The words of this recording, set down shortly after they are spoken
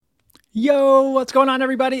Yo, what's going on,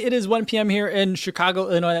 everybody? It is 1 p.m. here in Chicago,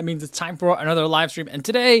 Illinois. That means it's time for another live stream. And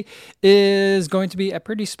today is going to be a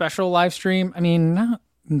pretty special live stream. I mean, not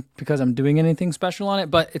because I'm doing anything special on it,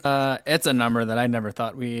 but it's a number that I never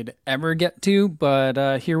thought we'd ever get to.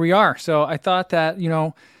 But here we are. So I thought that,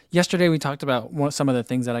 yesterday we talked about some of the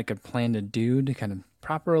things that I could plan to do to kind of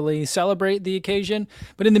properly celebrate the occasion.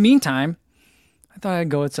 But in the meantime, I thought I'd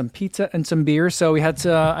go with some pizza and some beer. So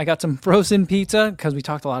I got some frozen pizza because we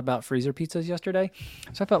talked a lot about freezer pizzas yesterday.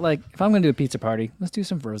 So I felt like if I'm going to do a pizza party, let's do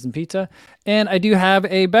some frozen pizza. And I do have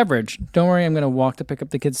a beverage. Don't worry, I'm going to walk to pick up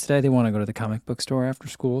the kids today. They want to go to the comic book store after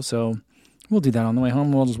school. So we'll do that on the way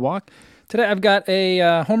home. We'll just walk. Today I've got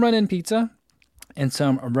a Home Run Inn pizza and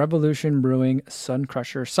some Revolution Brewing Sun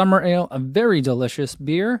Crusher Summer Ale, a very delicious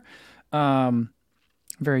beer.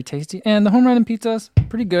 Very tasty. And the Home Run Inn pizza is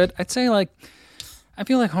pretty good. I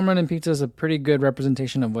feel like Home Run Inn pizza is a pretty good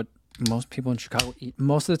representation of what most people in Chicago eat.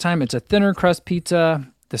 Most of the time, it's a thinner crust pizza.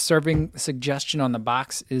 The serving suggestion on the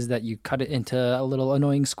box is that you cut it into little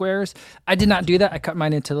annoying squares. I did not do that. I cut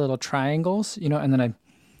mine into little triangles, and then I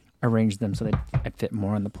arranged them so I'd fit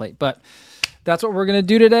more on the plate. But that's what we're going to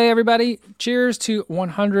do today, everybody. Cheers to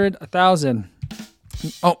 100,000.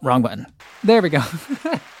 Oh, wrong button. There we go.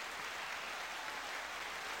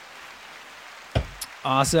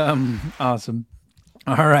 Awesome.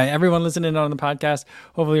 All right, everyone listening on the podcast,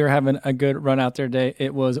 hopefully you're having a good run out there today.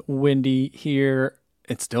 It was windy here.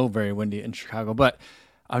 It's still very windy in Chicago, but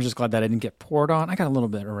I was just glad that I didn't get poured on. I got a little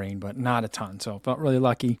bit of rain, but not a ton, so I felt really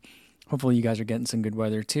lucky. Hopefully you guys are getting some good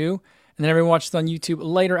weather too. And then everyone watches on YouTube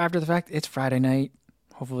later after the fact. It's Friday night.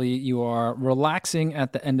 Hopefully you are relaxing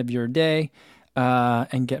at the end of your day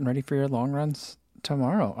and getting ready for your long runs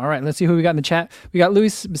tomorrow. All right, let's see who we got in the chat. We got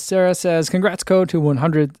Luis Becerra says, congrats, code to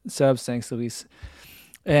 100 subs. Thanks, Luis.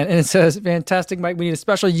 And it says, fantastic, Mike. We need a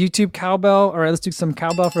special YouTube cowbell. All right, let's do some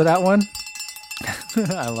cowbell for that one.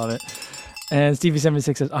 I love it. And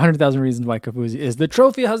Stevie76 says, 100,000 reasons why Kafuzi is the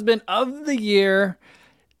trophy husband of the year.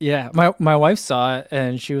 Yeah, my wife saw it,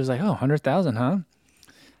 and she was like, oh, 100,000, huh?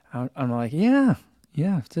 I'm like, yeah,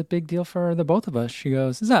 it's a big deal for the both of us. She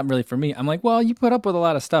goes, it's not really for me. I'm like, well, you put up with a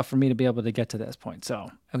lot of stuff for me to be able to get to this point.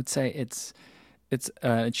 So I would say it's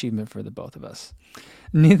an achievement for the both of us.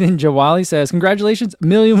 Nathan Jawali says, congratulations, $1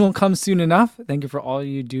 million will come soon enough. Thank you for all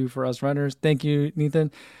you do for us runners. Thank you,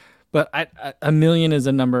 Nathan. But $1 million is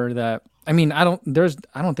a number that, I don't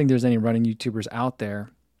think there's any running YouTubers out there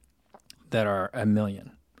that are $1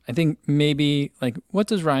 million. I think maybe, what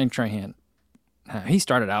does Ryan Trahan have? He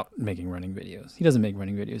started out making running videos. He doesn't make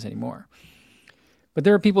running videos anymore. But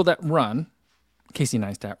there are people that run. Casey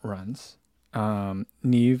Neistat runs.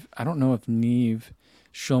 Neve, I don't know if Neve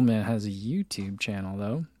Schulman has a YouTube channel,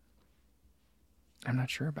 though. I'm not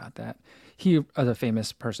sure about that. He is a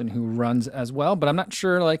famous person who runs as well, but I'm not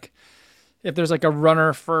sure if there's a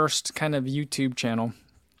runner first kind of YouTube channel.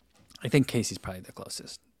 I think Casey's probably the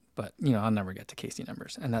closest, but I'll never get to Casey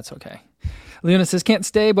numbers, and that's okay. Leona says, can't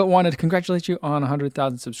stay, but wanted to congratulate you on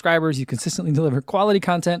 100,000 subscribers. You consistently deliver quality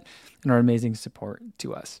content and are amazing support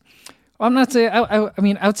to us. I'm not saying, I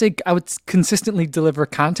would say I would consistently deliver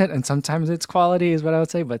content, and sometimes it's quality is what I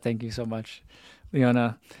would say, but thank you so much,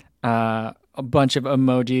 Leona. A bunch of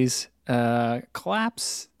emojis,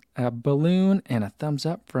 claps, a balloon, and a thumbs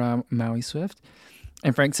up from Maui Swift.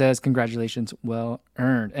 And Frank says, congratulations, well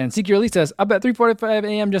earned. And Securely says, up at 3:45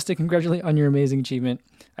 a.m. just to congratulate on your amazing achievement.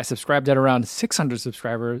 I subscribed at around 600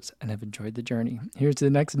 subscribers and have enjoyed the journey. Here's to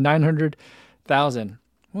the next 900,000.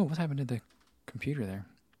 Whoa, what happened to the computer there?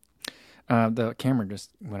 The camera just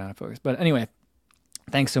went out of focus. But anyway,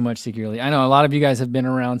 thanks so much, Securely. I know a lot of you guys have been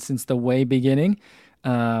around since the way beginning.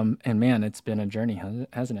 And man, it's been a journey,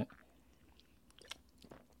 hasn't it?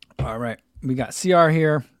 All right. We got CR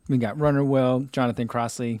here. We got Runner Will, Jonathan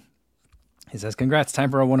Crossley. He says, congrats, time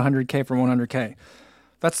for a 100K for 100K.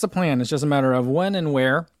 That's the plan. It's just a matter of when and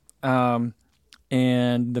where. And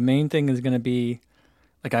the main thing is going to be,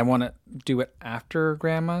 I want to do it after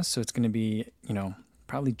Grandma's. So it's going to be,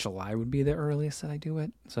 probably July would be the earliest that I do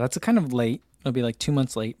it. So that's kind of late. It'll be 2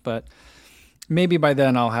 months late, but maybe by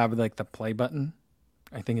then I'll have the play button.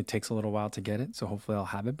 I think it takes a little while to get it. So hopefully I'll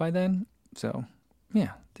have it by then. So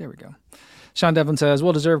yeah, there we go. Sean Devlin says,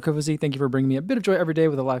 well deserved, Kofuzi. Thank you for bringing me a bit of joy every day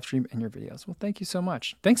with a live stream and your videos. Well, thank you so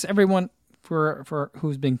much. Thanks everyone for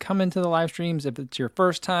who's been coming to the live streams. If it's your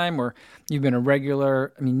first time or you've been a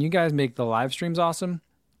regular, you guys make the live streams awesome.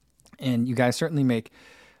 And you guys certainly make,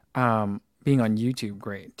 being on YouTube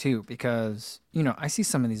great too, because, I see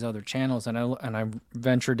some of these other channels and I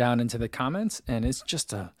venture down into the comments and it's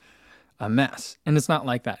just a mess. And it's not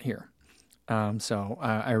like that here. So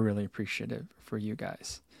I really appreciate it for you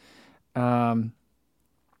guys.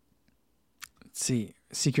 let's see.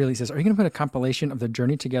 Secretly says, are you going to put a compilation of the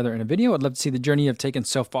journey together in a video? I'd love to see the journey you've taken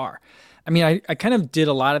so far. I mean, I kind of did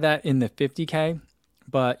a lot of that in the 50K,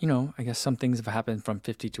 but, I guess some things have happened from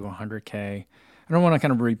 50 to 100K. I don't want to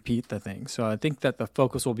kind of repeat the thing. So I think that the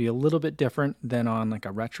focus will be a little bit different than on like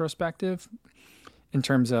a retrospective in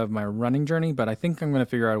terms of my running journey, but I think I'm going to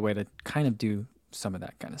figure out a way to kind of do some of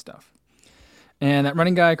that kind of stuff. And that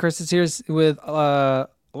running guy, Chris, is here with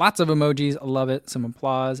lots of emojis. I love it. Some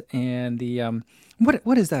applause. And the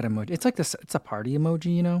what is that emoji? It's like this. It's a party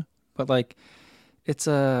emoji, but like it's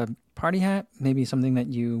a party hat. Maybe something that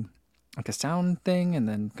you like a sound thing, and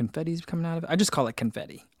then confetti's coming out of it. I just call it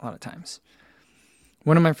confetti a lot of times.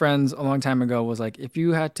 One of my friends a long time ago was like, if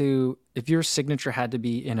your signature had to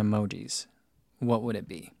be in emojis, what would it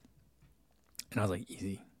be? And I was like,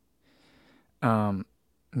 easy.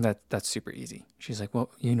 That's super easy. She's like,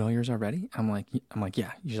 well, you know yours already? I'm like,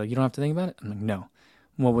 yeah. She's like, you don't have to think about it? I'm like, no.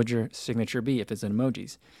 What would your signature be if it's in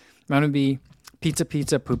emojis? Mine would be pizza,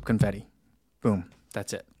 poop, confetti. Boom.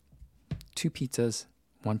 That's it. 2 pizzas,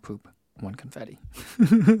 1 poop, 1 confetti.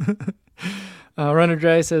 Runner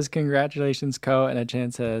Dre says, congratulations, Co. And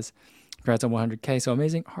Chan says, congrats on 100K. So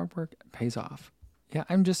amazing. Hard work pays off. Yeah,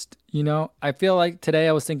 I'm just, I feel like today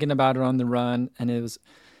I was thinking about it on the run, and it's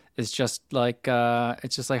just like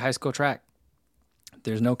high school track.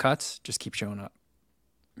 There's no cuts, just keep showing up,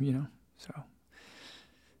 so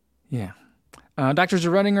yeah. Doctors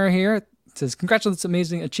Are Running are here. It says, congrats on this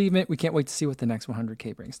amazing achievement. We can't wait to see what the next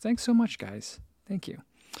 100K brings. Thanks so much, guys. Thank you.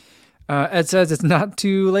 Ed says, it's not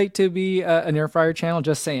too late to be an air fryer channel.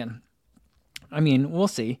 Just saying. I mean, we'll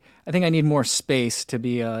see. I think I need more space to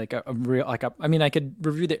be I could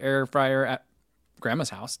review the air fryer at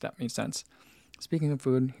grandma's house. That makes sense. Speaking of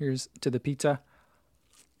food, here's to the pizza.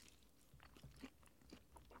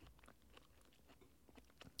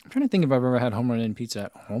 I'm trying to think if I've ever had home run in pizza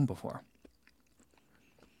at home before.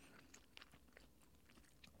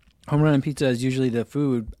 Home run in pizza is usually the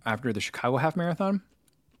food after the Chicago half marathon.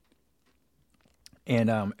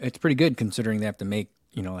 And it's pretty good considering they have to make,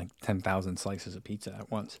 like 10,000 slices of pizza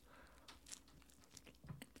at once.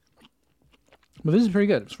 But this is pretty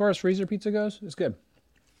good. As far as freezer pizza goes, it's good.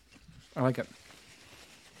 I like it.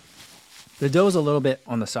 The dough is a little bit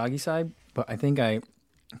on the soggy side, but I think I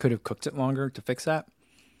could have cooked it longer to fix that.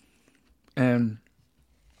 And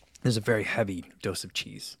there's a very heavy dose of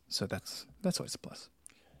cheese, so that's always a plus.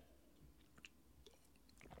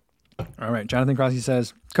 All right, Jonathan Crosby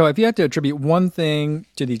says, Co, if you had to attribute one thing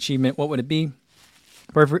to the achievement, what would it be?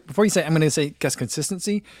 Before you say, I'm going to say, guess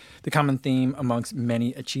consistency, the common theme amongst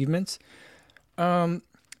many achievements.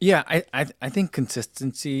 Yeah, I think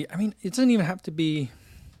consistency, I mean, it doesn't even have to be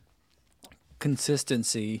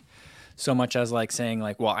consistency so much as like saying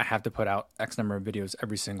like, well, I have to put out X number of videos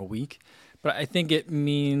every single week. But I think it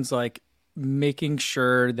means like making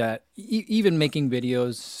sure that even making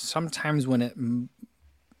videos, sometimes when it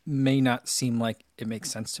may not seem like it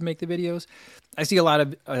makes sense to make the videos. I see a lot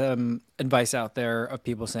of advice out there of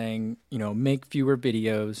people saying, make fewer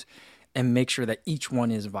videos and make sure that each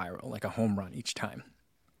one is viral, like a home run each time.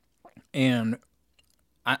 And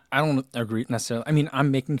I don't agree necessarily. I mean,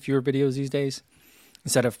 I'm making fewer videos these days.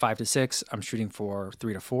 Instead of 5 to 6, I'm shooting for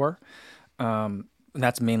 3 to 4.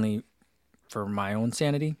 That's mainly for my own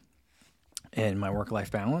sanity and my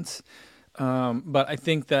work-life balance. But I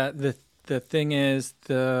think that the thing is,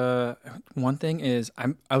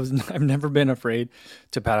 I've never been afraid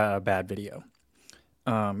to put out a bad video.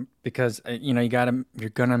 Because you're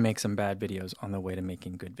gonna make some bad videos on the way to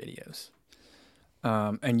making good videos.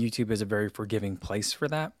 And YouTube is a very forgiving place for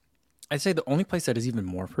that. I'd say the only place that is even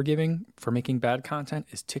more forgiving for making bad content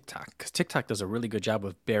is TikTok, because TikTok does a really good job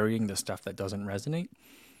of burying the stuff that doesn't resonate.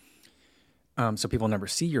 So people never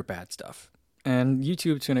see your bad stuff. And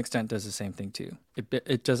YouTube, to an extent, does the same thing too.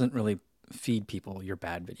 It doesn't really feed people your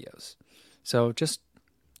bad videos. So just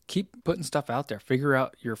keep putting stuff out there. Figure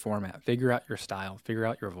out your format. Figure out your style. Figure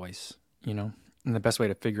out your voice, And the best way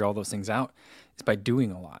to figure all those things out is by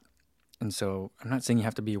doing a lot. And so I'm not saying you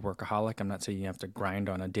have to be a workaholic. I'm not saying you have to grind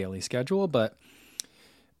on a daily schedule, but,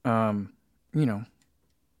 I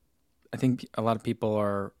think a lot of people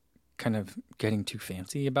are kind of getting too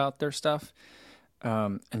fancy about their stuff,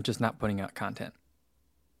 and just not putting out content.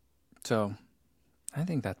 So I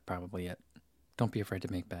think that's probably it. Don't be afraid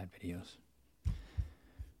to make bad videos.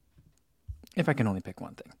 If I can only pick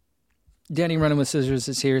one thing. Danny Running with Scissors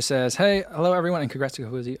is here, says, hey, hello everyone, and congrats to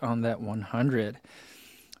Cozy on that 100.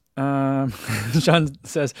 Sean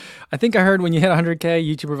says, I think I heard when you hit 100K,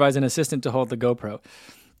 YouTube provides an assistant to hold the GoPro.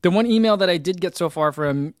 The one email that I did get so far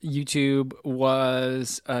from YouTube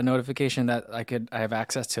was a notification that I have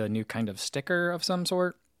access to a new kind of sticker of some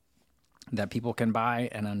sort. that people can buy,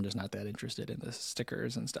 and I'm just not that interested in the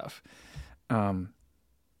stickers and stuff.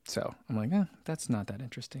 So I'm like, that's not that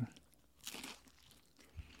interesting.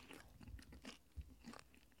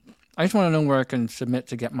 I just want to know where I can submit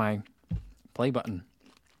to get my play button.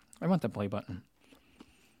 I want the play button.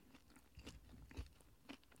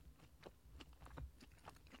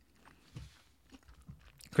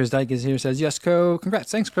 Chris Dyke is here, says, yes, Co. Congrats.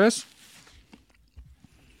 Thanks, Chris.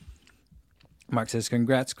 Mark says,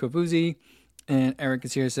 congrats, Kovuzi. And Eric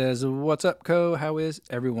is here, says, what's up, Co? How is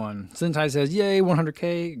everyone? Sintai says, yay,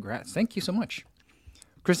 100K. Congrats. Thank you so much.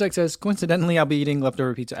 Chris Dyke says, coincidentally, I'll be eating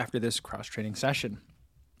leftover pizza after this cross-training session.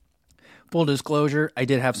 Full disclosure, I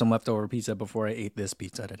did have some leftover pizza before I ate this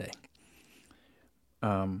pizza today.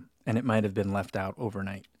 And it might have been left out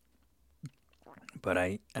overnight. But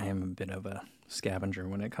I am a bit of a scavenger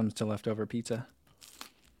when it comes to leftover pizza.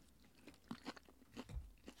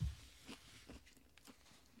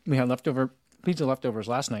 We had pizza leftovers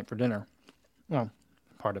last night for dinner. Well,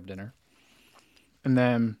 part of dinner. And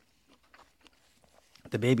then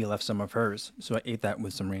the baby left some of hers, so I ate that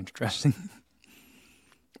with some ranch dressing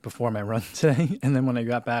before my run today. And then when I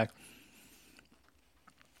got back,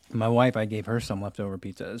 my wife, I gave her some leftover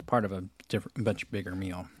pizza as part of a much bigger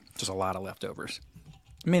meal. Just a lot of leftovers.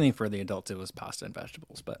 Mainly for the adults, it was pasta and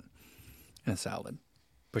vegetables, and a salad.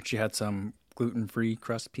 But she had some gluten-free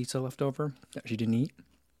crust pizza left over that she didn't eat.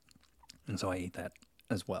 And so I ate that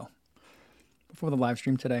as well before the live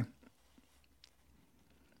stream today.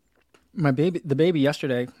 The baby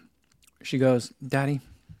yesterday, she goes, Daddy,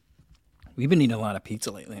 we've been eating a lot of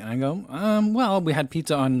pizza lately. And I go, well, we had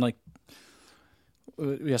pizza on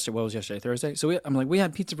yesterday. What was yesterday? Thursday? So I'm like, we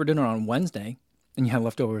had pizza for dinner on Wednesday, and you had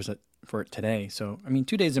leftovers for it today. So,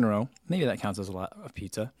 2 days in a row, maybe that counts as a lot of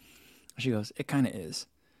pizza. She goes, it kind of is.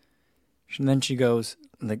 And then she goes,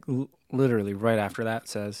 literally right after that,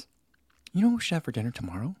 says, you know what we should have for dinner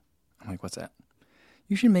tomorrow? I'm like, what's that?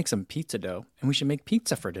 You should make some pizza dough, and we should make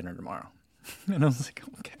pizza for dinner tomorrow. And I was like,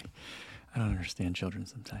 okay. I don't understand children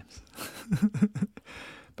sometimes.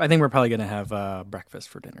 But I think we're probably going to have breakfast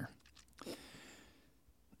for dinner.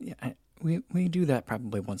 Yeah, we do that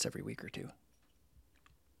probably once every week or two.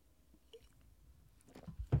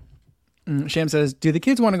 Sham says, do the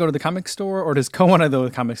kids want to go to the comic store, or does Co want to go to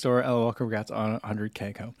the comic store? LOL, congrats on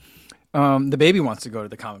 100K, Co. The baby wants to go to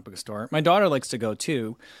the comic book store. My daughter likes to go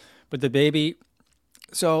too, but the baby...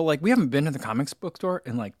 So, we haven't been to the comics book store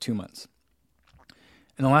in 2 months.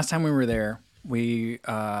 And the last time we were there,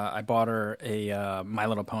 I bought her a My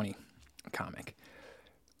Little Pony comic.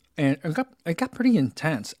 And it got pretty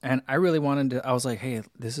intense. And I really wanted to... I was like, hey,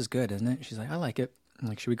 this is good, isn't it? She's like, I like it. I'm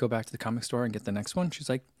like, should we go back to the comic store and get the next one? She's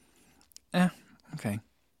like, okay.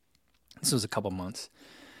 This was a couple months.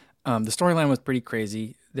 The storyline was pretty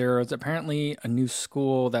crazy. There was apparently a new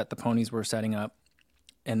school that the ponies were setting up.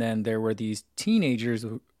 And then there were these teenagers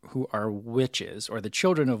who are witches, or the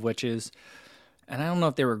children of witches. And I don't know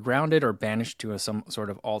if they were grounded or banished to some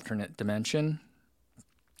sort of alternate dimension.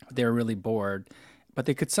 They were really bored. But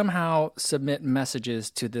they could somehow submit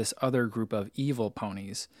messages to this other group of evil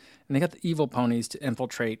ponies. And they got the evil ponies to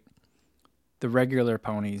infiltrate the regular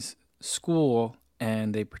ponies' school,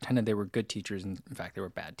 and they pretended they were good teachers, and in fact, they were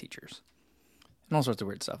bad teachers. And all sorts of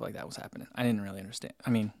weird stuff like that was happening. I didn't really understand.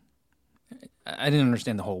 I didn't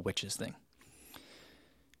understand the whole witches thing.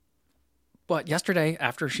 But yesterday,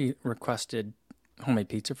 after she requested homemade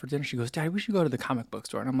pizza for dinner, she goes, Daddy, we should go to the comic book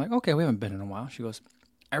store. And I'm like, okay, we haven't been in a while. She goes,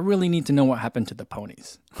 I really need to know what happened to the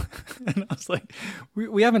ponies. And I was like,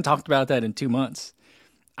 we haven't talked about that in 2 months.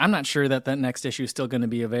 I'm not sure that next issue is still going to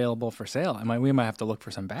be available for sale. We might have to look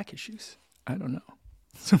for some back issues. I don't know.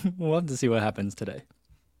 So we'll have to see what happens today.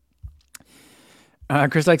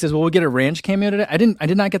 Chris Dyke says, "Well, we get a ranch cameo today." I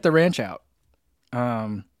did not get the ranch out.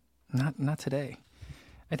 Not today.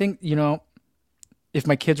 I think if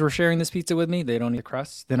my kids were sharing this pizza with me, they don't eat the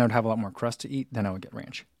crust. Then I would have a lot more crust to eat. Then I would get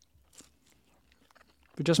ranch.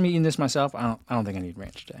 But just me eating this myself, I don't think I need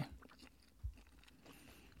ranch today.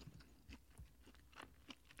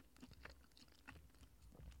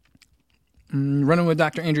 Running with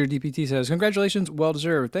Dr. Andrew DPT says, congratulations, well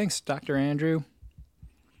deserved. Thanks, Dr. Andrew.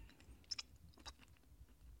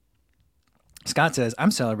 Scott says,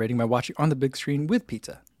 I'm celebrating by watching on the big screen with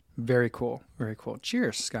pizza. Very cool. Very cool.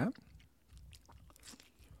 Cheers, Scott.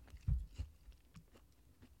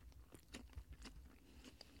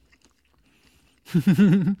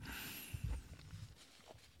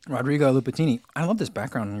 Rodrigo Lupatini. I love this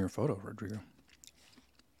background in your photo, Rodrigo.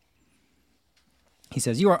 He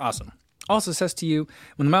says, you are awesome. Also says to you,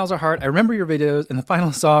 when the miles are hard, I remember your videos and the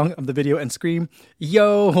final song of the video and scream,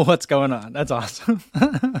 yo, what's going on? That's awesome.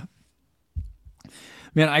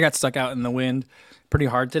 Man, I got stuck out in the wind pretty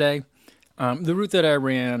hard today. The route that I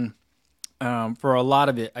ran, for a lot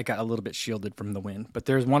of it, I got a little bit shielded from the wind. But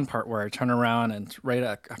there's one part where I turn around and it's right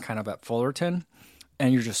at kind of at Fullerton,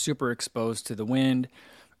 and you're just super exposed to the wind,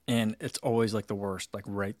 and it's always like the worst, like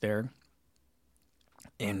right there.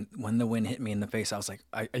 And when the wind hit me in the face, I was like,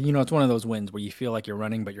 it's one of those winds where you feel like you're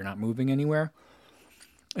running, but you're not moving anywhere.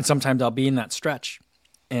 And sometimes I'll be in that stretch,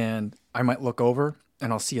 and I might look over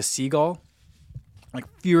and I'll see a seagull like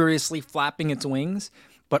furiously flapping its wings,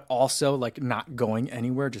 but also like not going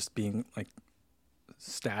anywhere, just being like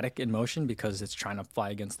static in motion because it's trying to fly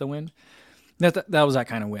against the wind. That was that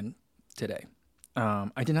kind of wind today.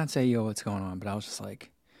 I did not say, yo, what's going on, but I was just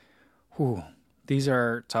like, whew, these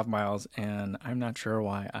are tough miles, and I'm not sure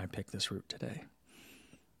why I picked this route today.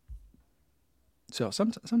 So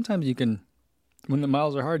sometimes you can, when the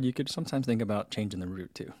miles are hard, you could sometimes think about changing the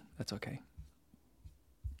route too. That's okay.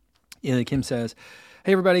 Ilya Kim says,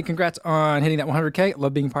 hey, everybody, congrats on hitting that 100K.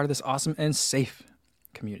 Love being part of this awesome and safe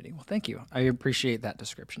community. Well, thank you. I appreciate that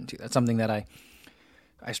description, too. That's something that I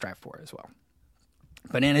strive for as well.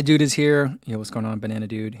 Banana Dude is here. Yo, what's going on, Banana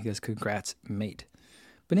Dude? He goes, congrats, mate.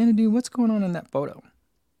 Banana Dude, what's going on in that photo?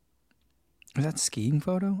 Is that skiing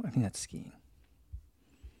photo? I think that's skiing.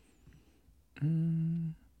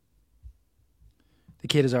 The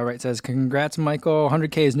kid is all right. Says, congrats, Michael.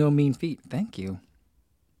 100K is no mean feat. Thank you.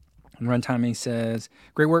 And Runtime he says,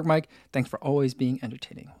 great work, Mike. Thanks for always being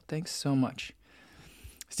entertaining. Well, thanks so much.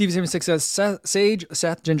 Steve76 says, Sage,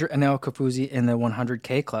 Seth, Ginger, and now Kafuzi in the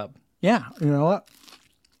 100K club. Yeah, you know what?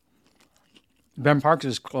 Ben Parks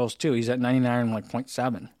is close too. He's at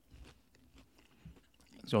 99.7.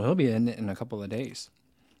 So he'll be in a couple of days.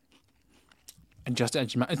 And just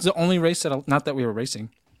it's the only race that not that we were racing,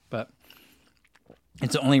 but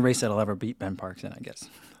it's the only race that'll ever beat Ben Parks in, I guess.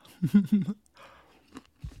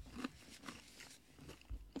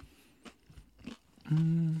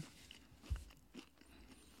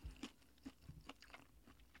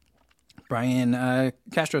 Brian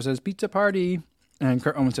Castro says, pizza party. And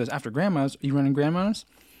Kurt Owen says, after Grandma's, are you running Grandma's?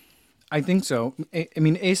 I think so. I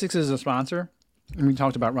mean, ASICS is a sponsor, and we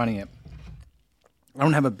talked about running it. I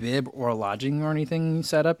don't have a bib or a lodging or anything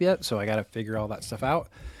set up yet, so I got to figure all that stuff out.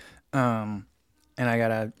 And I got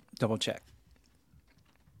to double check.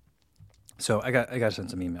 So I got to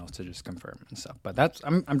send some emails to just confirm and stuff. But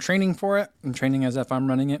I'm training for it. I'm training as if I'm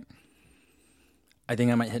running it. I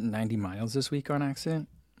think I might hit 90 miles this week on accident.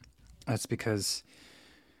 That's because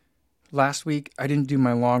last week I didn't do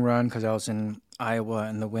my long run because I was in Iowa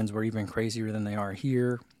and the winds were even crazier than they are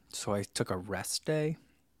here. So I took a rest day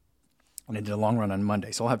and I did a long run on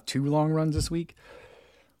Monday. So I'll have 2 long runs this week.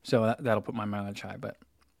 So that'll put my mileage high. But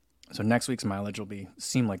so next week's mileage will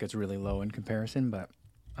seem like it's really low in comparison, but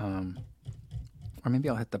or maybe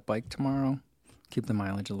I'll hit the bike tomorrow, keep the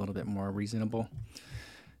mileage a little bit more reasonable.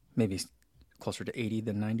 Maybe closer to 80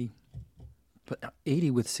 than 90. But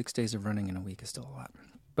 80 with 6 days of running in a week is still a lot.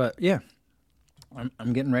 But yeah,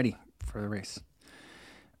 I'm getting ready for the race.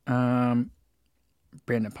 Brandon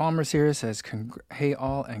Palmer's here, says, hey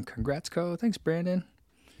all, and congrats, Co. Thanks, Brandon.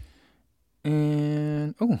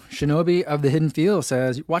 And, Shinobi of the Hidden Field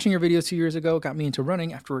says, watching your videos 2 years ago got me into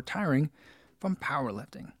running after retiring from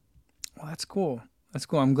powerlifting. Well, that's cool. That's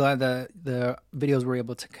cool. I'm glad that the videos were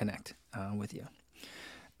able to connect with you.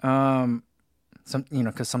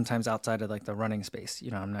 Because sometimes outside of like the running space,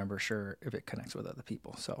 I'm never sure if it connects with other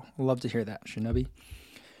people. So love to hear that, Shinobi.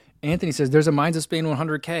 Anthony says, there's a Minds of Spain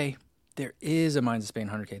 100K. There is a Minds of Spain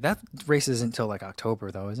 100K. That race isn't until like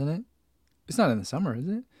October though, isn't it? It's not in the summer, is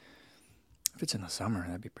it? If it's in the summer,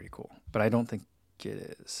 that'd be pretty cool. But I don't think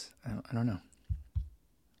it is. I don't know.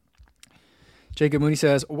 Jacob Mooney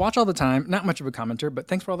says, watch all the time. Not much of a commenter, but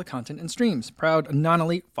thanks for all the content and streams. Proud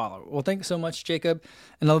non-elite follower. Well, thanks so much, Jacob.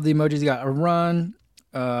 And I love the emojis. You got a run,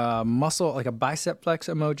 muscle, like a bicep flex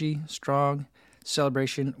emoji, strong,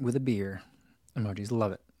 celebration with a beer emojis.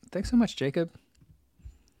 Love it. Thanks so much, Jacob.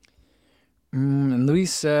 And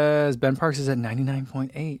Luis says, Ben Parks is at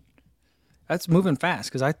 99.8. That's moving fast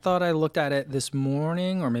because I thought I looked at it this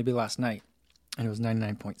morning or maybe last night, and it was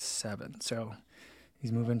 99.7. So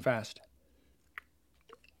he's moving fast.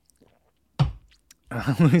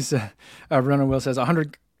 Runner Will says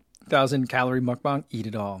 100,000 calorie mukbang, eat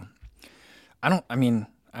it all. I don't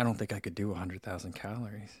think I could do 100,000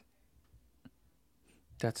 calories.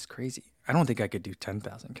 That's crazy. I don't think I could do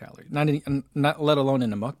 10,000 calories. Not let alone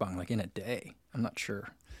in a mukbang, like in a day. I'm not sure.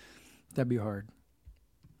 That'd be hard.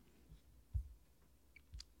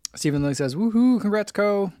 Stephen Lilly says, woohoo, congrats,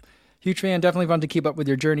 Co. Huge fan. Definitely fun to keep up with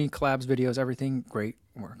your journey, collabs, videos, everything. Great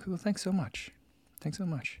work. Well, thanks so much.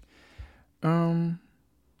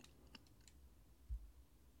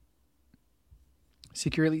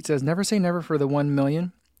 Secure Elite says, never say never for the 1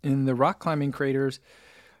 million. In the rock climbing craters,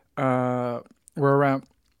 were around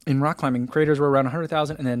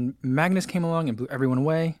 100,000, and then Magnus came along and blew everyone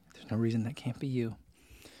away. There's no reason that can't be you.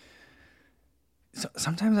 So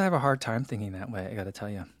sometimes I have a hard time thinking that way, I got to tell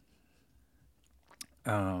you.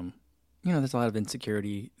 There's a lot of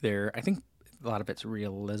insecurity there. I think a lot of it's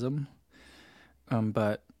realism.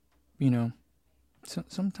 But,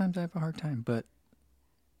 sometimes I have a hard time, but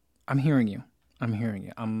I'm hearing you. I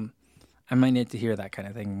might need to hear that kind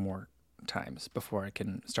of thing more times before I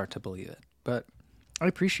can start to believe it. But I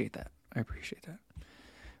appreciate that.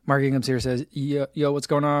 Mark Ingham's here says, yo, what's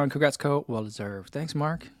going on? Congrats, Co. Well deserved. Thanks,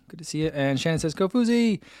 Mark. Good to see you. And Shannon says,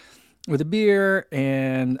 Kofuzi with a beer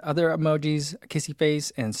and other emojis, kissy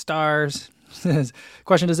face and stars. Says,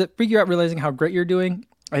 question, does it freak you out realizing how great you're doing?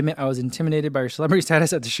 I admit I was intimidated by your celebrity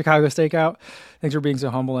status at the Chicago Stakeout. Thanks for being so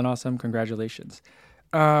humble and awesome. Congratulations.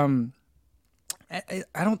 I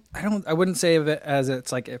wouldn't say of it as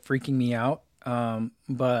it's like it freaking me out.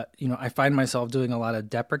 But I find myself doing a lot of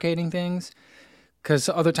deprecating things because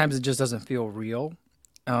other times it just doesn't feel real.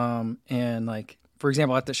 And like, for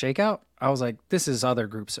example, at the Shakeout, I was like, this is other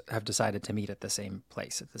groups have decided to meet at the same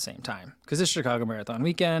place at the same time. Because it's Chicago Marathon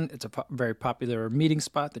weekend. It's a very popular meeting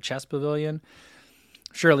spot, the Chess Pavilion.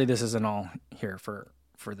 Surely this isn't all here for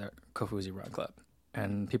the Kofuzi Run Club.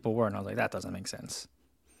 And people were, and I was like, that doesn't make sense.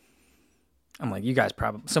 I'm like, you guys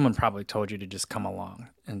someone probably told you to just come along.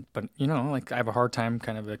 But I have a hard time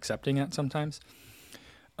kind of accepting it sometimes.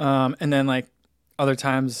 And then like other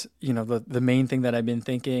times, the main thing that I've been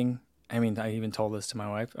thinking, I even told this to my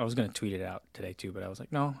wife. I was going to tweet it out today too, but I was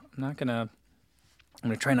like, no, I'm going to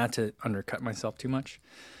try not to undercut myself too much.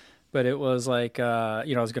 But it was like, I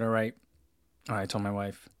was going to write, I told my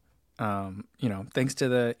wife, thanks to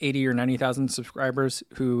the 80 or 90,000 subscribers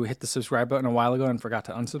who hit the subscribe button a while ago and forgot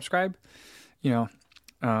to unsubscribe,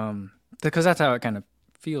 because that's how it kind of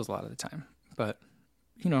feels a lot of the time. But,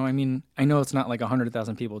 I know it's not like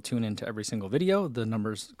 100,000 people tune into every single video. The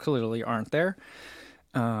numbers clearly aren't there.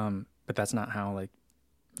 But that's not how like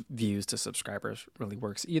views to subscribers really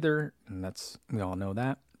works either. And we all know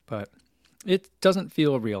that, but it doesn't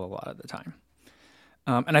feel real a lot of the time.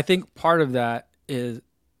 And I think part of that is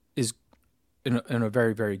in a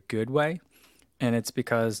very, very good way. And it's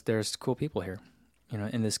because there's cool people here,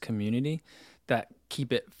 in this community that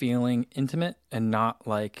keep it feeling intimate and not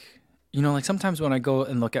like, like sometimes when I go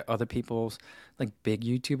and look at other people's like big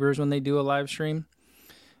YouTubers, when they do a live stream,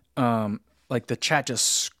 like the chat just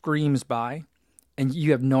screams by and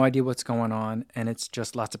you have no idea what's going on. And it's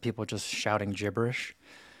just lots of people just shouting gibberish.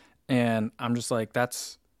 And I'm just like,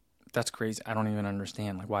 that's crazy. I don't even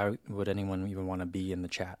understand. Like, why would anyone even want to be in the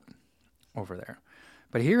chat over there?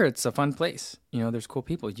 But here it's a fun place. There's cool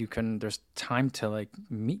people. There's time to like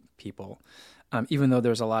meet people, even though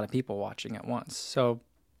there's a lot of people watching at once. So,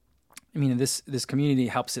 this community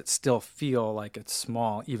helps it still feel like it's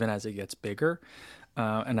small, even as it gets bigger.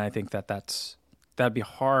 And I think that'd be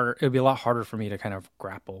hard. It'd be a lot harder for me to kind of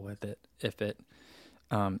grapple with it if it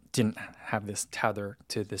didn't have this tether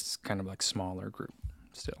to this kind of like smaller group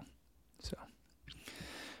still. So,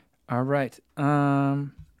 all right.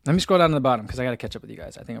 Let me scroll down to the bottom because I got to catch up with you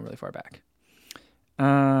guys. I think I'm really far back.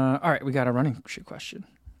 All right, we got a running shoe question.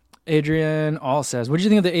 Adrian All says, what did you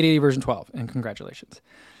think of the 880 version 12? And congratulations.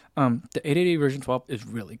 The 880 version 12 is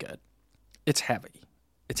really good. It's heavy.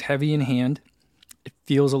 It's heavy in hand. It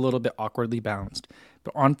feels a little bit awkwardly balanced.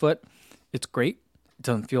 But on foot, it's great. It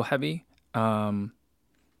doesn't feel heavy.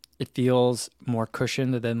 It feels more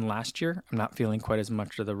cushioned than last year. I'm not feeling quite as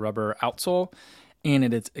much of the rubber outsole. And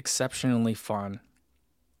it is exceptionally fun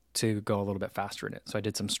to go a little bit faster in it. So I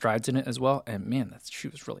did some strides in it as well. And man, that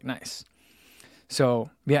shoe is really nice.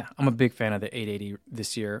 So yeah, I'm a big fan of the 880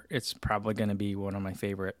 this year. It's probably going to be one of my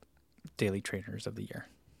favorite daily trainers of the year.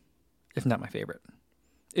 If not my favorite.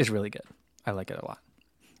 It's really good. I like it a lot.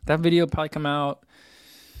 That video will probably come out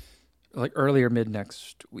like early or mid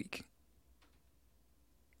next week.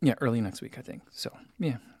 Yeah, early next week, I think. So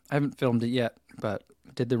yeah, I haven't filmed it yet, but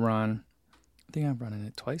did the run. I think I've run in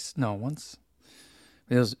it twice. No, once.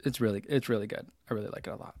 It's really good. I really like it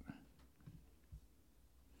a lot.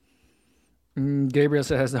 Gabriel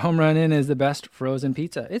says the home run in is the best frozen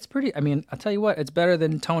pizza. It's pretty. I'll tell you what, it's better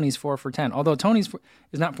than Tony's 4 for $10. Although Tony's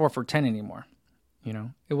is not 4 for $10 anymore.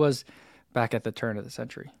 It was back at the turn of the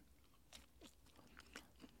century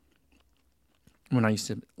when I used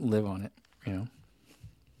to live on it.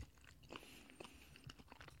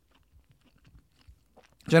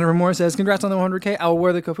 Jennifer Moore says, congrats on the 100K. I will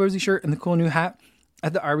wear the Kofuzi shirt and the cool new hat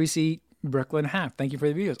at the RBC Brooklyn half. Thank you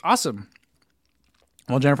for the videos. Awesome.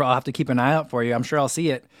 Well, Jennifer, I'll have to keep an eye out for you. I'm sure I'll see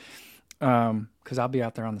it. because I'll be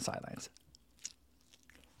out there on the sidelines.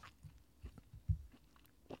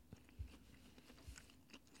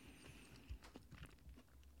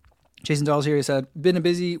 Jason Dolls here. He said, been a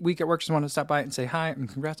busy week at work. Just wanted to stop by and say hi and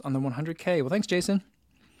congrats on the 100K. Well, thanks, Jason.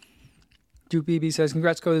 Duke BB says,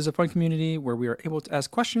 congrats, Code. This is a fun community where we are able to ask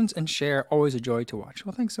questions and share. Always a joy to watch.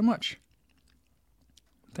 Well, thanks so much.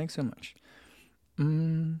 Thanks so much.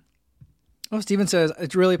 Oh, Steven says,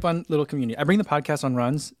 it's a really fun little community. I bring the podcast on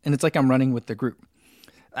runs, and it's like I'm running with the group.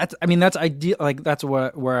 That's ideal. Like, that's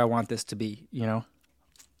where I want this to be, you know?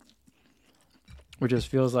 Where it just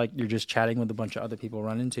feels like you're just chatting with a bunch of other people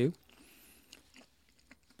running too.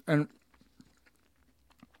 And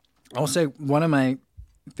I'll say one of my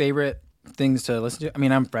favorite things to listen to, I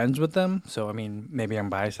mean, I'm friends with them, so I mean, maybe I'm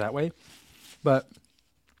biased that way. But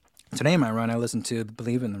today in my run, I listened to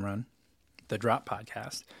Believe in the Run, the Drop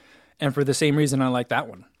podcast. And for the same reason I like that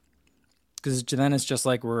one. Because then it's just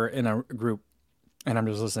like we're in a group and I'm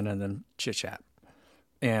just listening to them chit chat.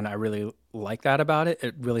 And I really like that about it.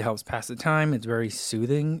 It really helps pass the time. It's very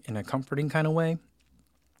soothing in a comforting kind of way.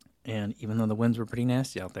 And even though the winds were pretty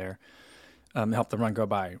nasty out there, it helped the run go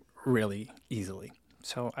by really easily.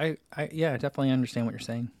 So I definitely understand what you're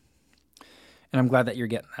saying. And I'm glad that you're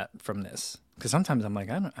getting that from this. Because sometimes I'm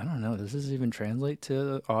like, I don't know. Does this even translate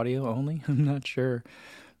to audio only? I'm not sure.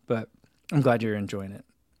 But I'm glad you're enjoying it.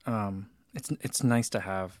 It's nice to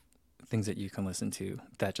have things that you can listen to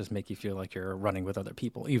that just make you feel like you're running with other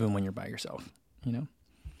people, even when you're by yourself, you know?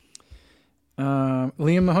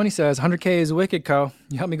 Liam Mahoney says, 100K is wicked, Co.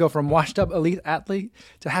 You helped me go from washed up elite athlete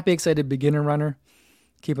to happy, excited beginner runner.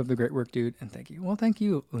 Keep up the great work, dude. And thank you. Well, thank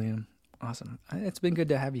you, Liam. Awesome. It's been good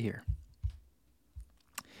to have you here.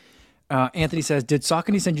 Anthony says, did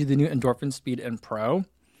Saucony send you the new Endorphin Speed and Pro?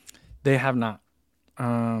 They have not.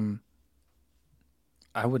 I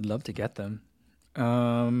would love to get them.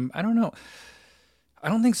 I don't know. I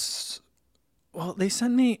don't think well, they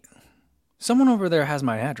sent me, someone over there has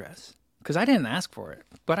my address because I didn't ask for it,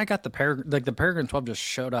 but I got the Peregrine 12 just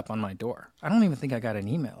showed up on my door. I don't even think I got an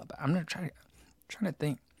email about it. I'm going to trying to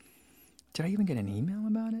think. Did I even get an email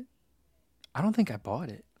about it? I don't think I bought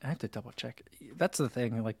it. I have to double check. That's the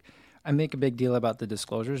thing. Like, I make a big deal about the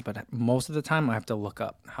disclosures, but most of the time I have to look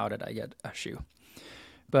up how did I get a shoe.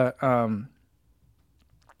 But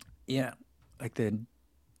yeah, like the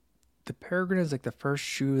Peregrine is like the first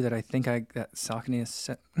shoe that I think that Saucony has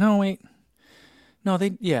sent. No, wait. No,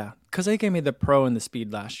 because they gave me the Pro and the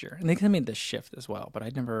Speed last year, and they gave me the Shift as well, but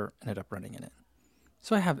I never ended up running in it.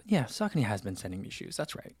 So Saucony has been sending me shoes.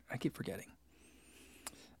 That's right. I keep forgetting.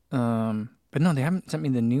 But no, they haven't sent me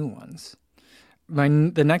the new ones.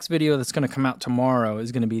 The next video that's going to come out tomorrow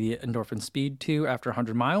is going to be the Endorphin Speed 2 after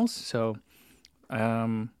 100 miles. So,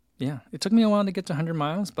 it took me a while to get to 100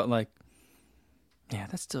 miles, but like, yeah,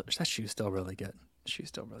 that shoe's still really good.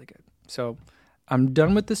 So I'm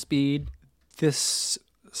done with the Speed. This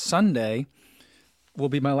Sunday will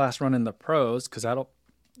be my last run in the Pros because that'll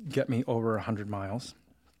get me over 100 miles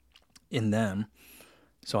in them.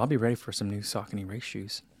 So I'll be ready for some new Saucony race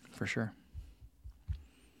shoes for sure.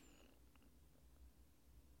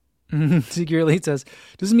 Secure Elite says,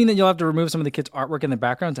 does it mean that you'll have to remove some of the kids' artwork in the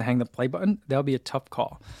background to hang the play button? That'll be a tough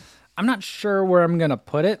call. I'm not sure where I'm going to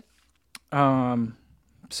put it.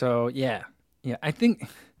 So yeah. I think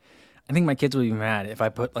my kids will be mad if I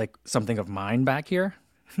put like something of mine back here,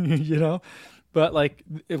 you know, but like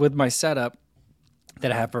with my setup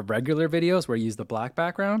that I have for regular videos where I use the black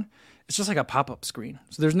background, it's just like a pop-up screen.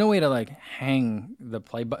 So there's no way to like hang the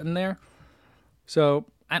play button there. So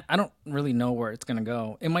I don't really know where it's going to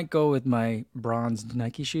go. It might go with my bronze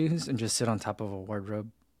Nike shoes and just sit on top of a wardrobe.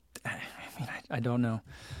 I mean, I don't know.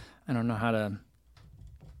 I don't know how to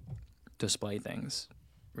display things,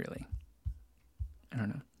 really. I don't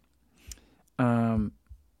know.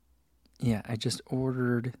 I just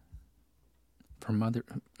ordered for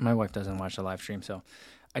my wife doesn't watch the live stream, so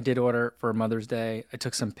I did order for Mother's Day. I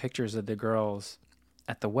took some pictures of the girls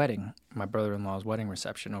at the wedding, my brother-in-law's wedding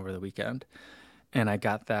reception over the weekend, and I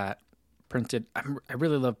got that printed. I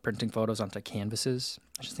really love printing photos onto canvases.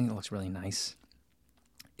 I just think it looks really nice.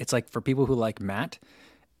 It's like for people who like matte,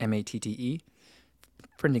 M-A-T-T-E,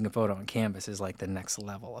 printing a photo on canvas is like the next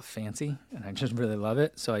level of fancy, and I just really love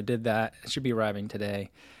it. So I did that. It should be arriving today.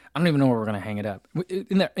 I don't even know where we're going to hang it up.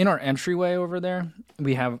 In our entryway over there,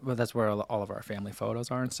 that's where all of our family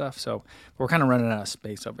photos are and stuff. So we're kind of running out of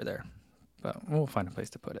space over there, but we'll find a place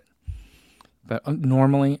to put it. But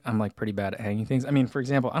normally I'm like pretty bad at hanging things. I mean, for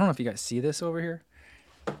example, I don't know if you guys see this over here,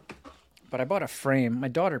 but I bought a frame. My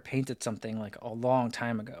daughter painted something like a long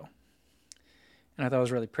time ago, and I thought it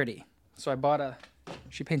was really pretty. So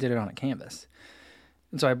she painted it on a canvas.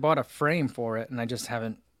 And so I bought a frame for it, and I just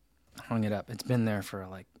haven't hung it up. It's been there for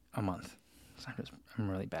like a month. So I'm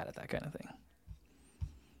really bad at that kind of thing.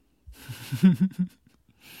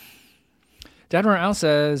 Dadwar Al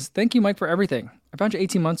says, thank you, Mike, for everything. I found you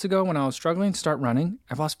 18 months ago when I was struggling to start running.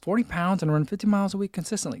 I've lost 40 pounds and run 50 miles a week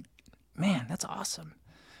consistently. Man, that's awesome.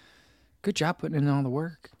 Good job putting in all the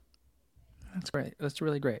work. That's great. That's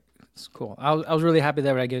really great. It's cool. I was really happy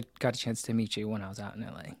that I got a chance to meet you when I was out in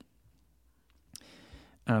LA.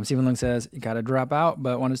 Stephen Lung says, you got to drop out,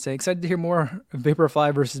 but want to say, excited to hear more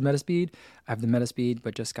Vaporfly versus Metaspeed. I have the Metaspeed,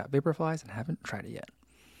 but just got Vaporflies and haven't tried it yet.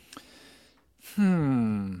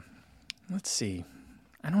 Let's see.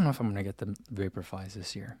 I don't know if I'm going to get the Vaporflies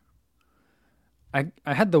this year. I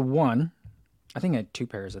had the one. I think I had 2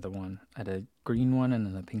 pairs of the one. I had a green one and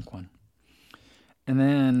then a pink one. And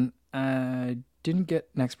then I didn't get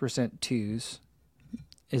Next Percent 2s.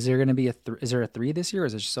 Is there going to be is there a 3 this year, or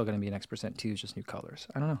is it still going to be Next Percent 2s, just new colors?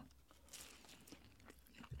 I don't know.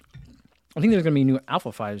 I think there's going to be new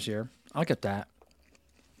Alpha 5s this year. I'll get that.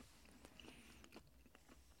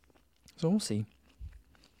 So we'll see.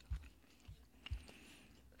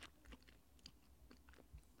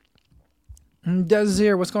 Des is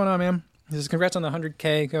here. What's going on, man? This is congrats on the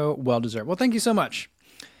 100K. Go, well deserved. Well, thank you so much.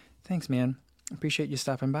 Thanks, man. Appreciate you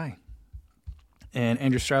stopping by. And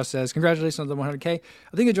Andrew Strauss says, congratulations on the 100K.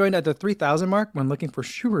 I think I joined at the 3,000 mark when looking for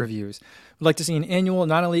shoe reviews. Would like to see an annual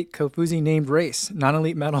non-elite Kofuzi named race.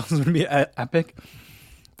 Non-elite medals would be epic.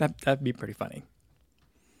 That'd be pretty funny.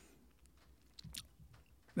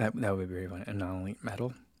 That would be very funny. A non-elite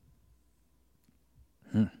medal.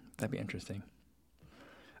 That'd be interesting.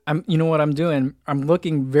 You know what I'm doing? I'm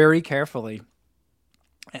looking very carefully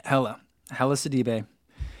at Hella Sidibe.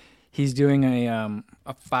 He's doing a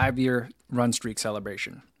 5-year run streak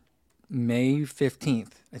celebration. May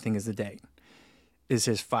 15th, I think is the date, is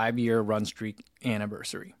his 5-year run streak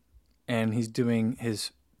anniversary. And he's doing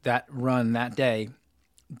that run that day,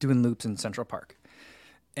 doing loops in Central Park.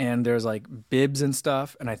 And there's like bibs and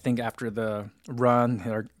stuff. And I think after the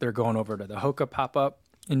run, they're going over to the Hoka pop-up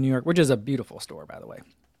in New York, which is a beautiful store, by the way.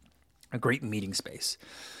 A great meeting space.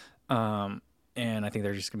 And I think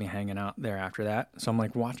they're just gonna be hanging out there after that. So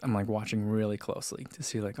I'm watching really closely to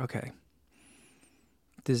see like, okay,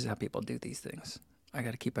 this is how people do these things. I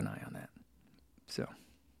got to keep an eye on that. So,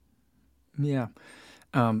 yeah.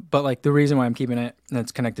 But like the reason why I'm keeping it,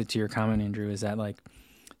 that's connected to your comment, Andrew, is that like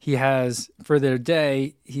he has for their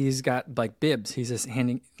day, he's got like bibs. He's just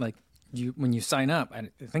handing like when you sign up. I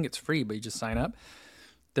think it's free, but you just sign up.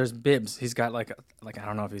 There's bibs. He's got like I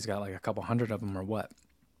don't know if he's got like a couple hundred of them or what.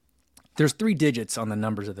 There's 3 digits on the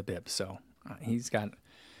numbers of the bibs, so he's got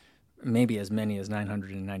maybe as many as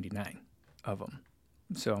 999 of them.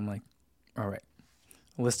 So I'm like, all right,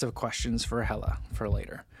 a list of questions for Hella for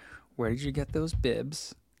later. Where did you get those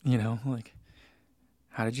bibs? You know, like,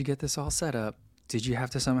 how did you get this all set up? Did you have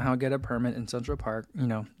to somehow get a permit in Central Park? You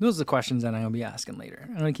know, those are the questions that I'm going to be asking later.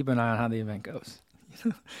 I'm going to keep an eye on how the event goes.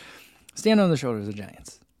 Stand on the shoulders of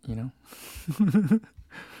giants, you know?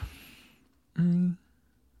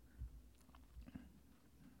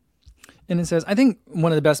 And it says, I think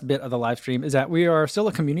one of the best bit of the live stream is that we are still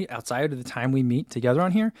a community outside of the time we meet together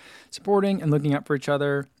on here, supporting and looking out for each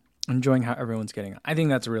other, enjoying how everyone's getting on. I think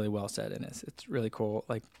that's really well said, and it's really cool.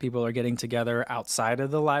 Like people are getting together outside of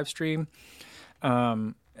the live stream.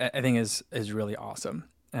 I think is really awesome.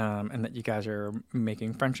 And that you guys are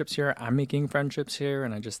making friendships here. I'm making friendships here,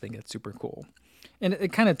 and I just think it's super cool. And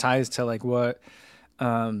it kind of ties to like what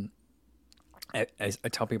I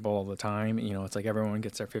tell people all the time, you know, it's like everyone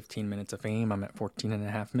gets their 15 minutes of fame. I'm at 14 and a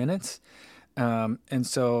half minutes. And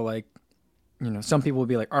so like, you know, some people will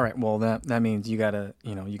be like, all right, well that means you gotta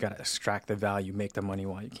extract the value, make the money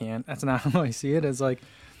while you can. That's not how I see it. It's like,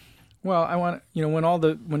 well, I want, you know,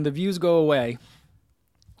 when the views go away,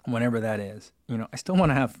 whenever that is, you know, I still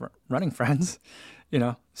want to have running friends, you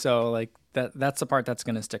know? So like that's the part that's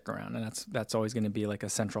going to stick around. And that's always going to be like a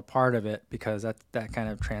central part of it, because that kind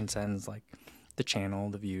of transcends like the channel,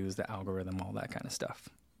 the views, the algorithm, all that kind of stuff.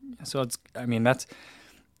 So that's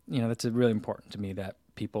really important to me that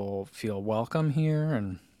people feel welcome here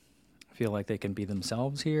and feel like they can be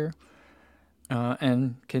themselves here,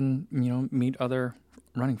 and can, you know, meet other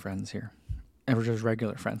running friends here. Or just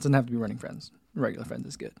regular friends. Doesn't have to be running friends. Regular friends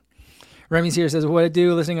is good. Remy's here, says, what I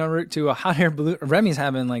do listening en route to a hot air balloon. Remy's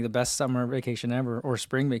having like the best summer vacation ever, or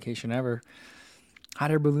spring vacation ever.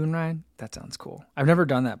 Hot air balloon ride? That sounds cool. I've never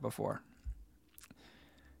done that before.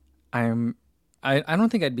 I don't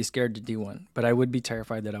think I'd be scared to do one, but I would be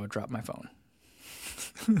terrified that I would drop my phone.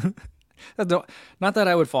 Not that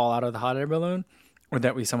I would fall out of the hot air balloon or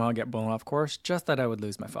that we somehow get blown off course, just that I would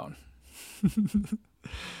lose my phone.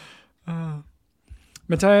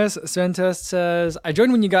 Matthias Sventest says, I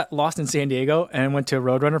joined when you got lost in San Diego and went to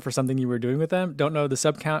Roadrunner for something you were doing with them. Don't know the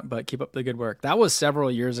sub count, but keep up the good work. That was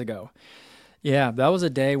several years ago. Yeah, that was a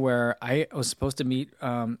day where I was supposed to meet.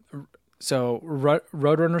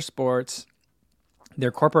 Roadrunner Sports,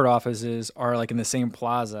 their corporate offices are like in the same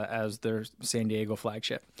plaza as their San Diego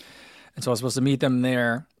flagship. And so I was supposed to meet them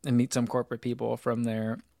there and meet some corporate people from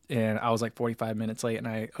there. And I was like 45 minutes late. And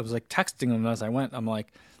I was like texting them as I went. I'm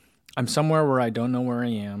like, I'm somewhere where I don't know where I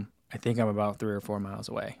am. I think I'm about 3 or 4 miles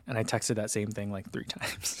away. And I texted that same thing like 3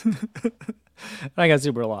 times. And I got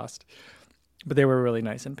super lost. But they were really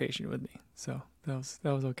nice and patient with me. So that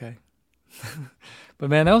was okay. But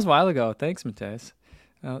man, that was a while ago. Thanks, Matthias.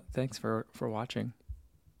 Thanks for watching.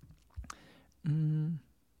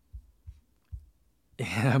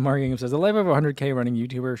 Yeah, Mark Ingham says, the life of a 100K running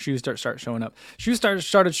YouTuber, shoes start showing up. Shoes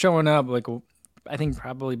started showing up like, I think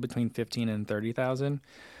probably between 15 and 30,000.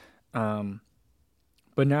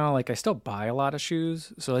 But now like I still buy a lot of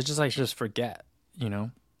shoes, so it's just I just forget, you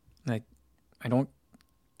know, like I don't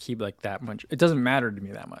keep like that much. It doesn't matter to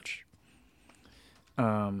me that much.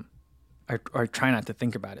 I try not to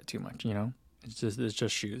think about it too much, you know. It's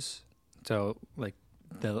just shoes. So like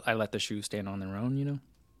I let the shoes stand on their own, you know,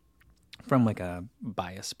 from like a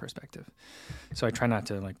bias perspective. So I try not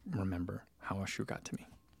to like remember how a shoe got to me.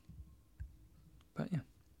 But yeah.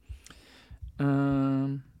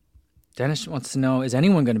 Dennis wants to know, is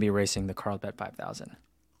anyone going to be racing the Carlsbad 5000?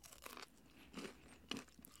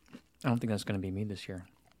 I don't think that's going to be me this year.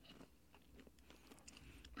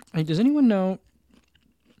 Hey, does anyone know?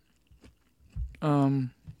 I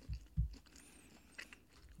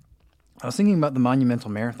was thinking about the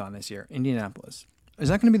Monumental Marathon this year, Indianapolis. Is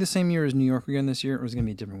that going to be the same year as New York again this year, or is it going to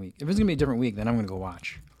be a different week? If it's going to be a different week, then I'm going to go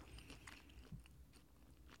watch.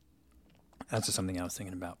 That's just something I was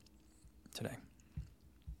thinking about today.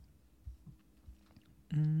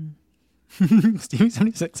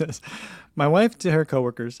 Stevie76 says, my wife to her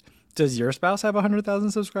coworkers, does your spouse have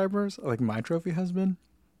 100,000 subscribers like my trophy husband?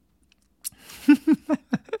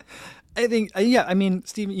 I think, yeah, I mean,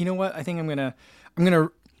 Steve, you know what? I think I'm going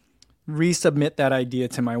to resubmit that idea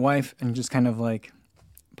to my wife and just kind of like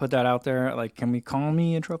put that out there. Like, can we call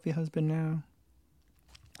me a trophy husband now?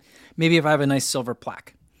 Maybe if I have a nice silver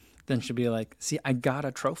plaque, then she'll be like, see, I got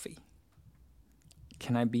a trophy.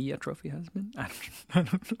 Can I be a trophy husband? I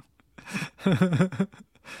don't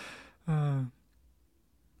know.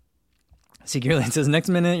 Securely says, next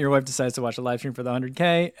minute, your wife decides to watch a live stream for the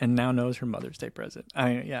 100K and now knows her Mother's Day present.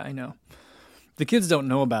 I know. The kids don't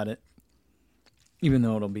know about it, even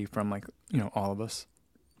though it'll be from like, you know, all of us.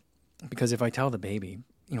 Because if I tell the baby,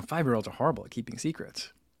 you know, 5-year-olds are horrible at keeping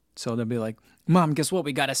secrets. So they'll be like, Mom, guess what?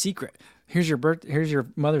 We got a secret. Here's your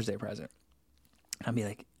Mother's Day present. I'll be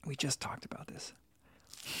like, we just talked about this.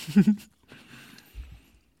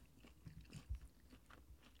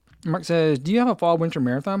 Mark says, do you have a fall winter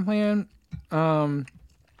marathon plan? I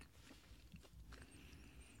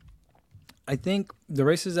think the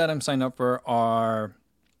races that I'm signed up for are,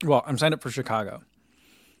 well, I'm signed up for Chicago.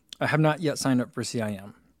 I have not yet signed up for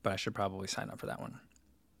CIM, but I should probably sign up for that one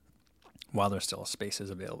while there's still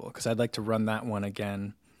spaces available, because I'd like to run that one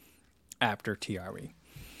again after TRE.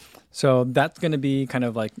 So that's going to be kind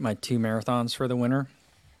of like my 2 marathons for the winter.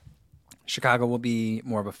 Chicago will be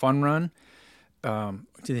more of a fun run, to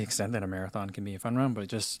the extent that a marathon can be a fun run, but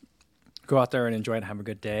just go out there and enjoy it and have a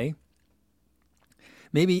good day.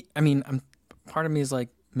 Maybe, I mean, part of me is like,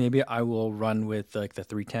 maybe I will run with like the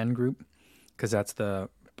 310 group, because that's the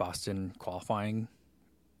Boston qualifying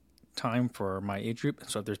time for my age group.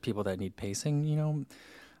 So if there's people that need pacing, you know,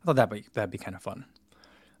 I thought that'd be kind of fun.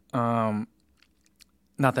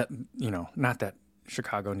 Not that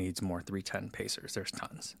Chicago needs more 310 pacers. There's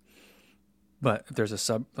tons. But if there's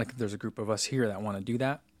if there's a group of us here that want to do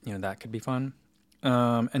that, you know, that could be fun.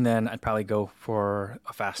 And then I'd probably go for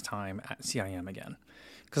a fast time at CIM again,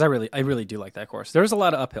 because I really do like that course. There's a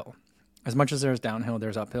lot of uphill. As much as there's downhill,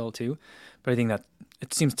 there's uphill too. But I think that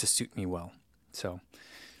it seems to suit me well. So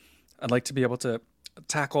I'd like to be able to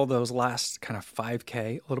tackle those last kind of 5K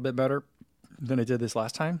a little bit better than I did this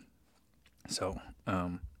last time. So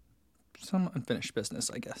some unfinished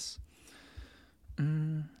business, I guess. All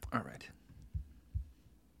right.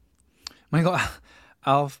 Michael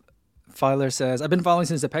Alf Filer says, I've been following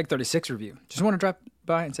since the Peg 36 review. Just want to drop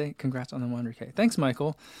by and say congrats on the 100K. Thanks,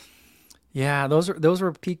 Michael. Yeah, those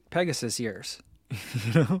were peak Pegasus years.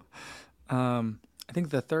 You know, I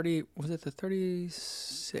think the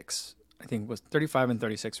 36? I think was 35 and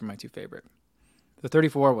 36 were my 2 favorite. The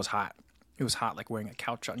 34 was hot. It was hot, like wearing a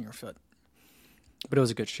couch on your foot. But it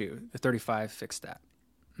was a good shoe. The 35 fixed that,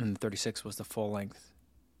 and the 36 was the full length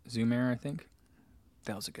Zoom Air, I think.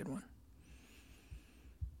 That was a good one.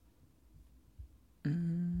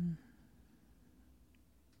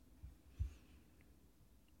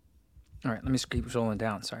 All right, let me keep scrolling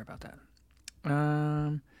down. Sorry about that.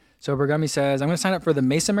 So Bergami says, I'm going to sign up for the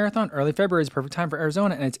Mesa Marathon. Early February is the perfect time for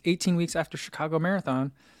Arizona, and it's 18 weeks after Chicago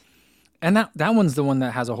Marathon. And that one's the one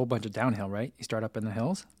that has a whole bunch of downhill, right? You start up in the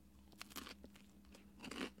hills.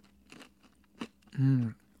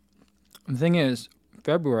 The thing is,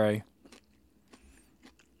 February,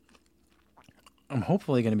 I'm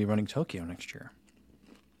hopefully going to be running Tokyo next year.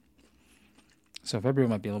 So February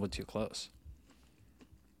might be a little bit too close.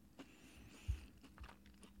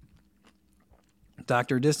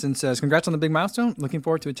 Dr. Distance says, congrats on the big milestone. Looking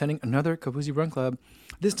forward to attending another Kofuzi Run Club,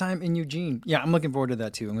 this time in Eugene. Yeah, I'm looking forward to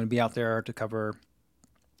that too. I'm going to be out there to cover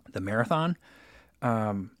the marathon.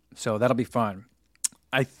 So that'll be fun.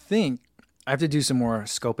 I think I have to do some more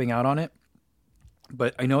scoping out on it,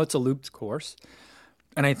 but I know it's a looped course.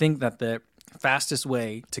 And I think that the fastest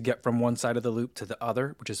way to get from one side of the loop to the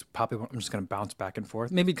other, which is probably, I'm just going to bounce back and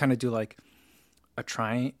forth, maybe kind of do like a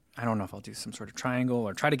triangle. I don't know if I'll do some sort of triangle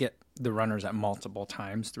or try to get the runners at multiple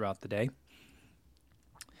times throughout the day.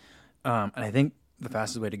 And I think the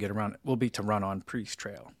fastest way to get around it will be to run on Priest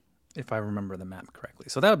Trail, if I remember the map correctly.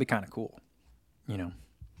 So that would be kind of cool, you know.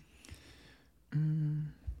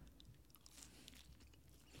 And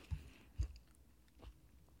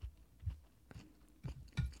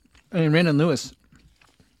Brandon Lewis,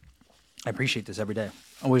 I appreciate this every day.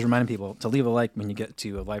 Always reminding people to leave a like when you get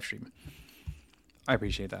to a live stream. I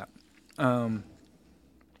appreciate that.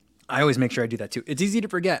 I always make sure I do that too. It's easy to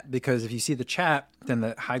forget because if you see the chat, then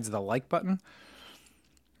that hides the like button.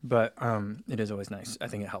 But it is always nice. I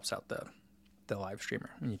think it helps out the live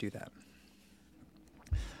streamer when you do that.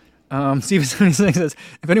 Steve76 says,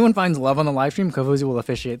 if anyone finds love on the live stream, Kofuzi will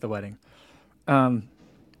officiate the wedding. I'm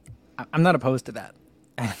not opposed to that.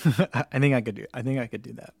 I think I could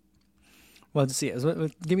do that. Well, let's see.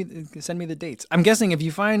 Send me the dates. I'm guessing if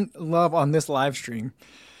you find love on this live stream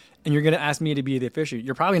and you're going to ask me to be the officiant,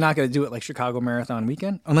 you're probably not going to do it like Chicago Marathon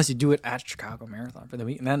weekend, unless you do it at Chicago Marathon for the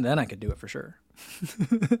week. And then I could do it for sure.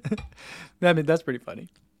 I mean, that's pretty funny.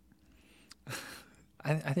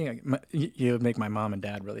 I think you would make my mom and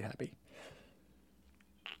dad really happy.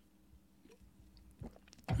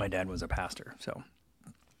 My dad was a pastor, so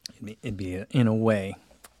it'd be in a way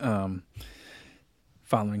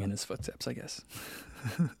following in his footsteps, I guess.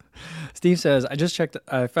 Steve says, I just checked.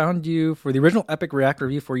 I found you for the original Epic React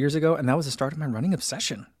review 4 years ago, and that was the start of my running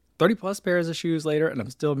obsession. 30 plus pairs of shoes later, and I'm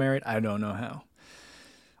still married. I don't know how.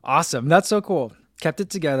 Awesome. That's so cool. Kept it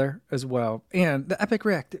together as well. And the Epic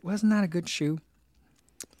React, wasn't that a good shoe?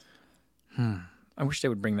 I wish they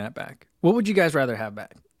would bring that back. What would you guys rather have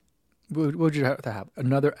back? What would you rather have?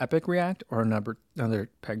 Another Epic React or another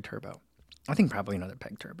Peg Turbo? I think probably another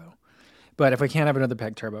Peg Turbo. But if I can't have another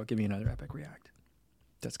Peg Turbo, give me another Epic React.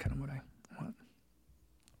 That's kind of what I want.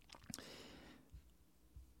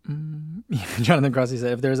 Jonathan Crossy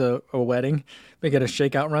said, if there's a wedding, make it a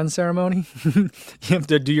shakeout run ceremony. You have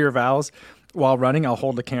to do your vows while running. I'll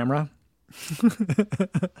hold the camera.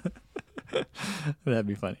 That'd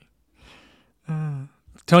be funny.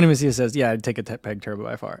 Tony Messia says, yeah, I'd take a Peg Turbo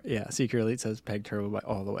by far. Yeah, Seeker Elite says Peg Turbo by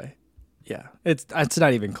all the way. Yeah, it's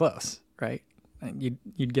not even close, right?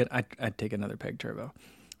 I'd take another Peg Turbo.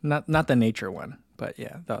 Not the nature one, but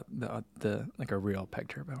yeah, the like a real Peg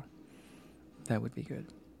Turbo. That would be good.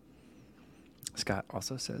 Scott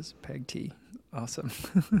also says Peg T. Awesome.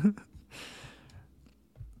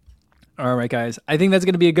 All right, guys. I think that's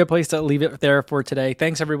going to be a good place to leave it there for today.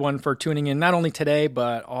 Thanks, everyone, for tuning in, not only today,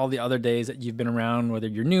 but all the other days that you've been around, whether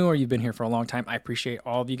you're new or you've been here for a long time. I appreciate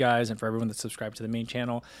all of you guys and for everyone that's subscribed to the main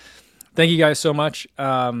channel. Thank you guys so much.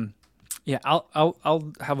 Yeah,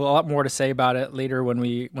 I'll have a lot more to say about it later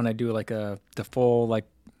when I do like the full like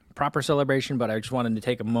proper celebration, but I just wanted to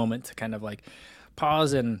take a moment to kind of like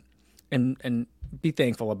pause and be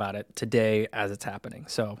thankful about it today as it's happening.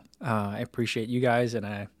 So I appreciate you guys, and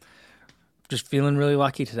I just feeling really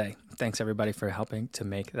lucky today. Thanks everybody for helping to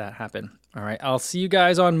make that happen. All right, I'll see you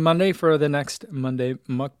guys on Monday for the next Monday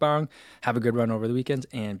mukbang. Have a good run over the weekends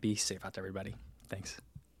and be safe out there, everybody. Thanks.